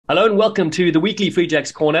Hello and welcome to the weekly Free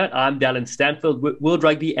Jacks Corner. I'm Dallen, Stanford, World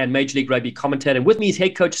Rugby and Major League Rugby commentator. And with me is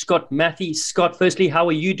head coach Scott Mathie. Scott, firstly, how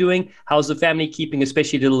are you doing? How's the family keeping,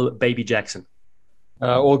 especially little baby Jackson?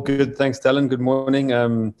 All good. Thanks, Dallen. Good morning.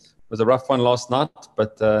 It was a rough one last night,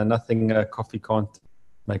 but nothing coffee can't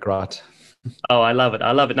make right. Oh, I love it.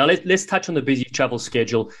 I love it. Now, let's touch on the busy travel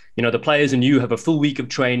schedule. You know, the players and you have a full week of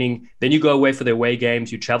training. Then you go away for their away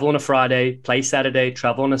games. You travel on a Friday, play Saturday,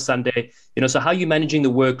 travel on a Sunday. You know, so how are you managing the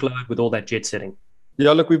workload with all that jet setting?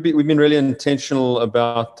 Yeah, look, we've been really intentional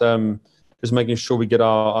about just making sure we get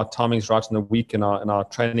our timings right in the week and our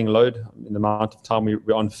training load, in the amount of time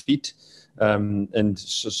we're on feet. And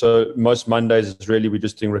so most Mondays is really we're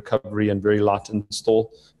just doing recovery and very light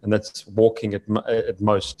install, and that's walking at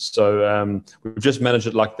most. So we've just managed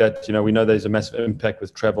it like that. You know, we know there's a massive impact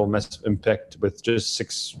with travel, massive impact with just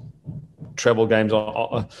 6 travel games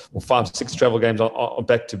or 5-6 travel games on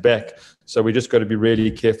back to back. So we just got to be really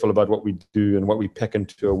careful about what we do and what we pack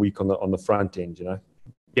into a week on the front end. You know.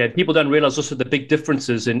 Yeah, people don't realize also the big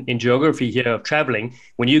differences in geography here of traveling.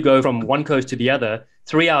 When you go from one coast to the other,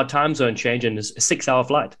 3-hour time zone change and it's a 6-hour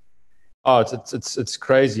flight. Oh, it's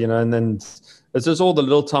crazy, you know. And then there's just all the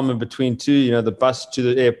little time in between too. You know, the bus to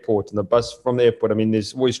the airport and the bus from the airport. I mean,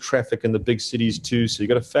 there's always traffic in the big cities too, so you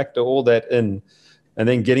got to factor all that in. And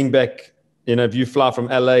then getting back, you know, if you fly from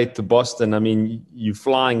LA to Boston, I mean, you're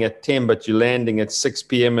flying at 10, but you're landing at 6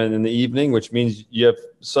 p.m. in the evening, which means you have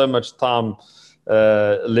so much time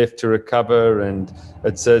left to recover, and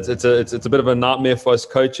it's a bit of a nightmare for us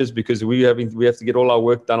coaches because we have to get all our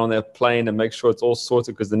work done on that plane and make sure it's all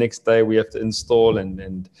sorted, because the next day we have to install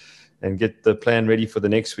and get the plan ready for the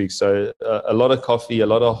next week. So a lot of coffee, a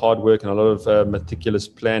lot of hard work, and a lot of meticulous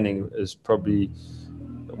planning is probably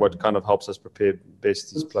what kind of helps us prepare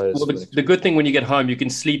best as players. Well, the good thing when you get home, you can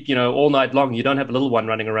sleep, you know, all night long. You don't have a little one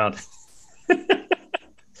running around.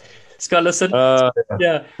 Scott, listen.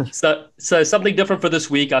 Yeah. So something different for this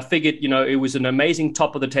week. I figured, you know, it was an amazing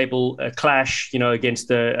top of the table clash, you know, against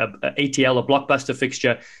a ATL, a blockbuster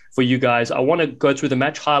fixture for you guys. I want to go through the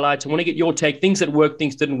match highlights. I want to get your take. Things that worked,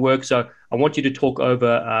 things didn't work. So I want you to talk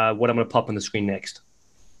over what I'm going to pop on the screen next.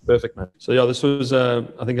 Perfect, man. So yeah, this was I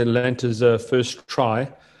think Atlanta's first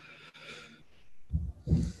try.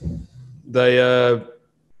 They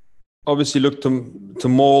obviously looked to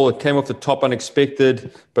maul. It came off the top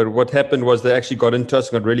unexpected, but what happened was they actually got into us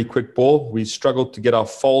and got really quick ball. We struggled to get our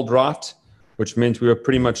fold right, which meant we were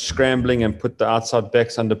pretty much scrambling and put the outside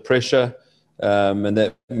backs under pressure. And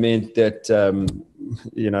that meant that,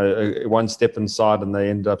 you know, one step inside and they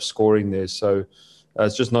ended up scoring there. So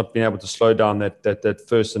it's just not being able to slow down that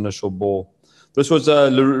first initial ball. This was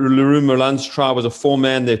Leroux Merlin's try. Was a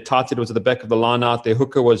 4-man. Their tight head was at the back of the line out. Their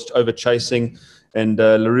hooker was over chasing. And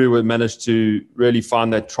Leroux managed to really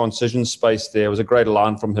find that transition space there. It was a great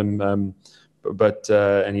line from him, and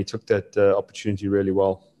he took that opportunity really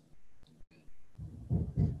well.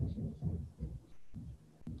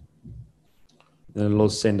 And a little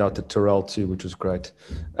send out to Terrell too, which was great.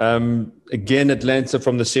 Again, Atlanta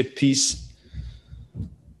from the set piece.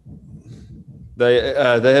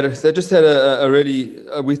 They just had a really.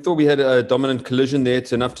 We thought we had a dominant collision there,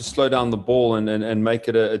 enough to slow down the ball and make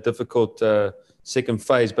it a difficult second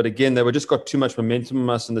phase. But again, they just got too much momentum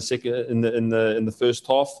on us in the first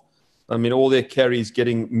half. I mean, all their carries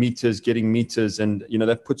getting meters, and you know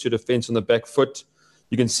that puts your defense on the back foot.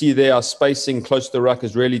 You can see there our spacing close to the ruck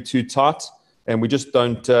is really too tight, and we just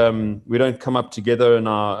don't come up together in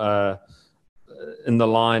our in the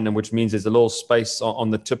line, and which means there's a little space on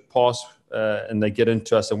the tip pass, and they get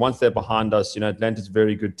into us. And once they're behind us, you know, Atlanta's a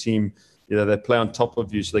very good team. You know, they play on top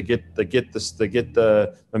of you, so they get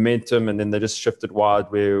the momentum, and then they just shift it wide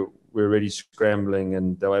where we're already scrambling,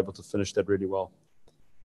 and they were able to finish that really well.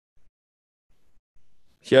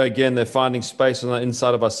 Here again, they're finding space on the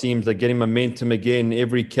inside of our seams. They're getting momentum again.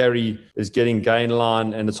 Every carry is getting gain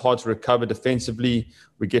line, and it's hard to recover defensively.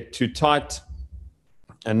 We get too tight,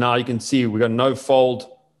 and now you can see we got no fold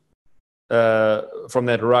from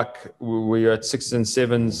that ruck. We're at 6s and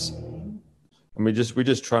 7s. And we're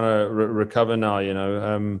just trying to recover now, you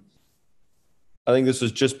know. I think this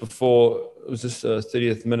was just before, it was just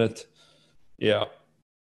 30th minute. Yeah.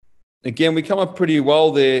 Again, we come up pretty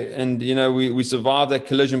well there, and, you know, we survived that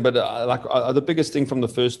collision. But the biggest thing from the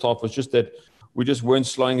first half was just that we just weren't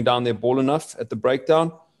slowing down their ball enough at the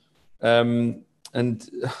breakdown. And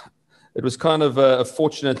it was kind of a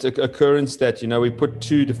fortunate occurrence that, you know, we put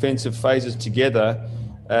 2 defensive phases together,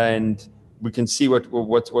 and we can see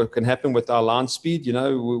what can happen with our line speed. You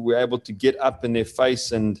know, we're able to get up in their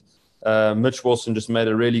face, and Mitch Wilson just made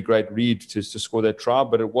a really great read to score that try,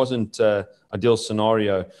 but it wasn't an ideal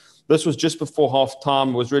scenario. This was just before half-time.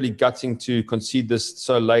 It was really gutting to concede this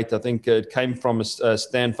so late. I think it came from a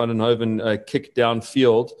Stan van den Hoven kick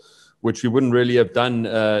downfield, which we wouldn't really have done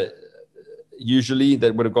usually.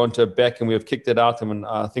 That would have gone to a back and we have kicked it out. And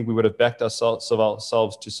I think we would have backed ourselves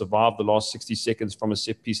to survive the last 60 seconds from a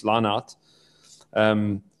set-piece line-out.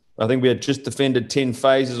 I think we had just defended 10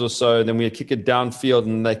 phases or so. Then we had kicked it downfield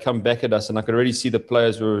and they come back at us. And I could already see the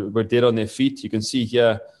players were dead on their feet. You can see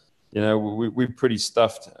here, we're pretty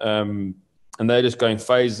stuffed. And they're just going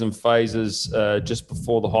phases and phases just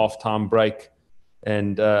before the halftime break.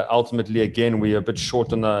 And ultimately, again, we're a bit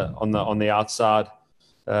short on the outside,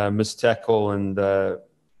 missed tackle, and they're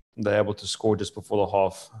able to score just before the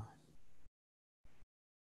half.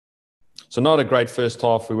 So not a great first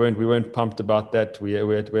half. We weren't pumped about that. We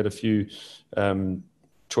had a few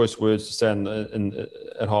choice words to say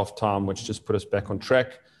at halftime, which just put us back on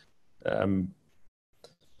track.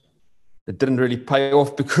 It didn't really pay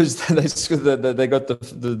off because they got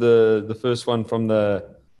the first one from the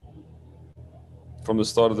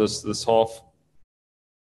start of this half.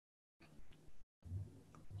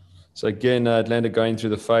 So again, Atlanta going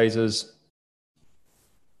through the phases.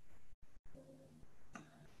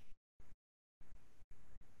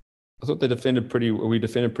 I thought we defended pretty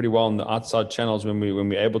well on the outside channels when we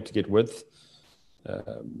were able to get width.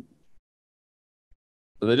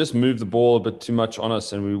 But they just moved the ball a bit too much on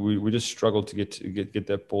us, and we just struggled to get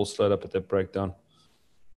that ball slowed up at that breakdown.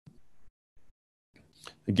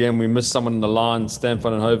 Again, we missed someone in the line. Stan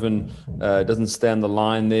van den Hoven doesn't stand the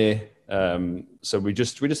line there. So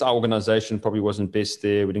our organization probably wasn't best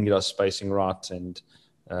there. We didn't get our spacing right, and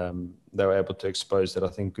they were able to expose that. I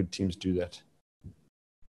think good teams do that.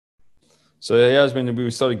 So yeah, when we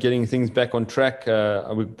started getting things back on track,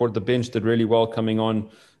 we brought the bench, did really well coming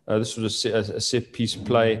on. This was a set piece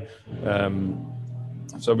play.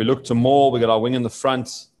 So we looked to Moore. We got our wing in the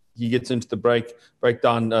front. He gets into the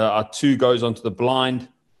breakdown. Our 2 goes onto the blind,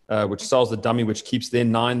 which sells the dummy, which keeps their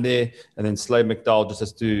 9 there. And then Slade McDowell just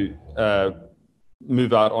has to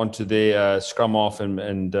move out onto their scrum off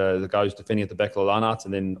and the guy who's defending at the back of the line out,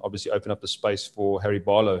 and then obviously open up the space for Harry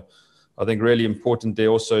Barlow. I think really important there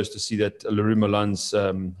also is to see that Leroux Milan's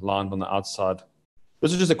lined on the outside.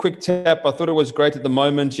 This is just a quick tap. I thought it was great at the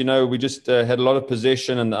moment. We just had a lot of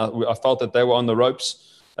possession, and I felt that they were on the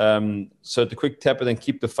ropes. So the quick tap and then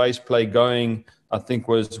keep the face play going, I think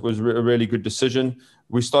was a really good decision.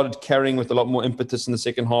 We started carrying with a lot more impetus in the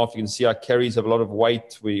second half. You can see our carries have a lot of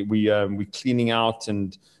weight. We're cleaning out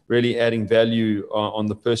and really adding value on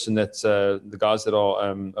the person that's the guys that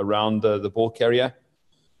are around the ball carrier.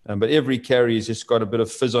 But every carry has just got a bit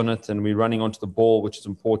of fizz on it, and we're running onto the ball, which is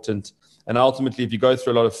important. And ultimately, if you go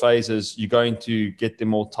through a lot of phases, you're going to get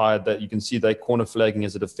them all tired. That you can see they corner flagging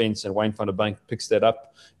as a defense, and Wayne van der Bank picks that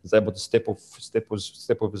up. He's able to step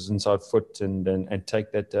off his inside foot and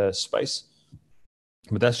take that space.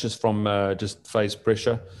 But that's just from just phase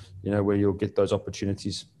pressure, where you'll get those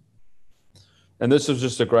opportunities. And this was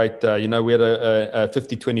just a great, we had a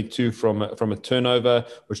 50-22 from a turnover,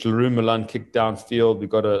 which Leroux Milan kicked downfield. We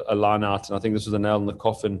got a line out, and I think this was a nail in the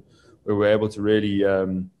coffin where we were able to really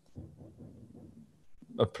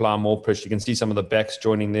apply more pressure. You can see some of the backs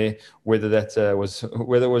joining there. Whether it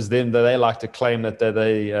was them that they like to claim that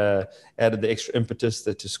they added the extra impetus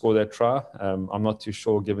to score that try. I'm not too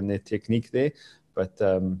sure given their technique there, but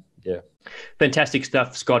yeah. Fantastic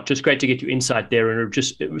stuff, Scott. Just great to get your insight there. And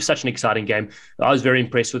it was such an exciting game. I was very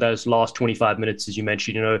impressed with those last 25 minutes, as you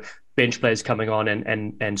mentioned, bench players coming on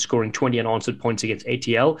and scoring 20 unanswered points against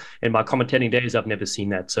ATL. In my commentating days, I've never seen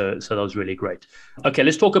that. So that was really great. Okay,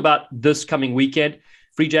 let's talk about this coming weekend.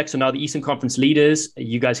 Free Jacks are now the Eastern Conference leaders.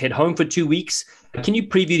 You guys head home for 2 weeks. Can you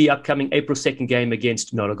preview the upcoming April 2nd game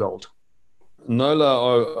against NOLA Gold?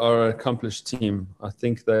 NOLA are an accomplished team. I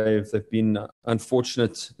think they've been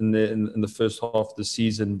unfortunate in the first half of the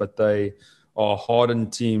season, but they are a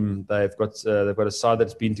hardened team. They've got a side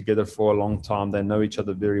that's been together for a long time. They know each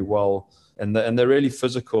other very well, and they're really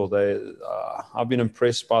physical. I've been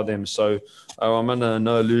impressed by them. So I'm under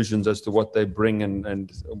no illusions as to what they bring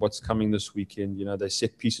and what's coming this weekend. Their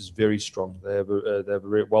set piece is very strong. They have a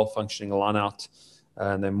very well functioning line out,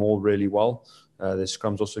 and they maul really well. Their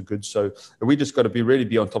scrum's also good, so we just got to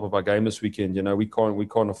be on top of our game this weekend. We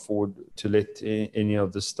can't afford to let any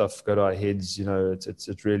of this stuff go to our heads.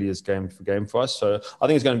 It really is game for us. So I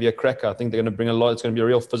think it's going to be a cracker. I think they're going to bring a lot. It's going to be a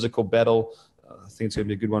real physical battle. I think it's going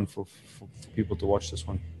to be a good one for people to watch this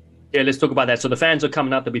one. Yeah, let's talk about that. So the fans are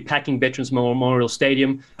coming out. They'll be packing Veterans Memorial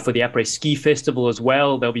Stadium for the Après Ski Festival as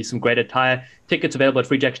well. There'll be some great attire. Tickets available at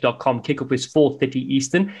freejacks.com. Kickoff is 4:30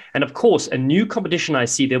 Eastern. And of course, a new competition I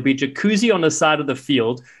see, there'll be a jacuzzi on the side of the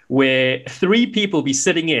field where 3 people will be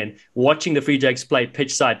sitting in watching the Free Jacks play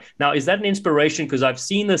pitch side. Now, is that an inspiration? Because I've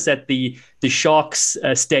seen this at the Sharks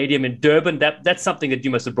Stadium in Durban. That's something that you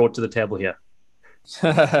must have brought to the table here.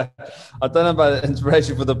 I don't know about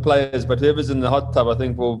inspiration for the players, but whoever's in the hot tub, I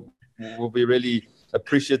think will be really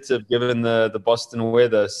appreciative given the Boston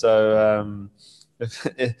weather. So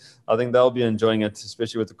I think they'll be enjoying it,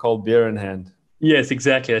 especially with the cold beer in hand. Yes,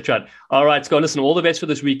 exactly. That's right. All right, Scott, listen, all the best for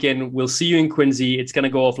this weekend. We'll see you in Quincy. It's going to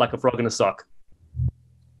go off like a frog in a sock.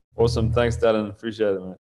 Awesome. Thanks, Dallen. Appreciate it, mate.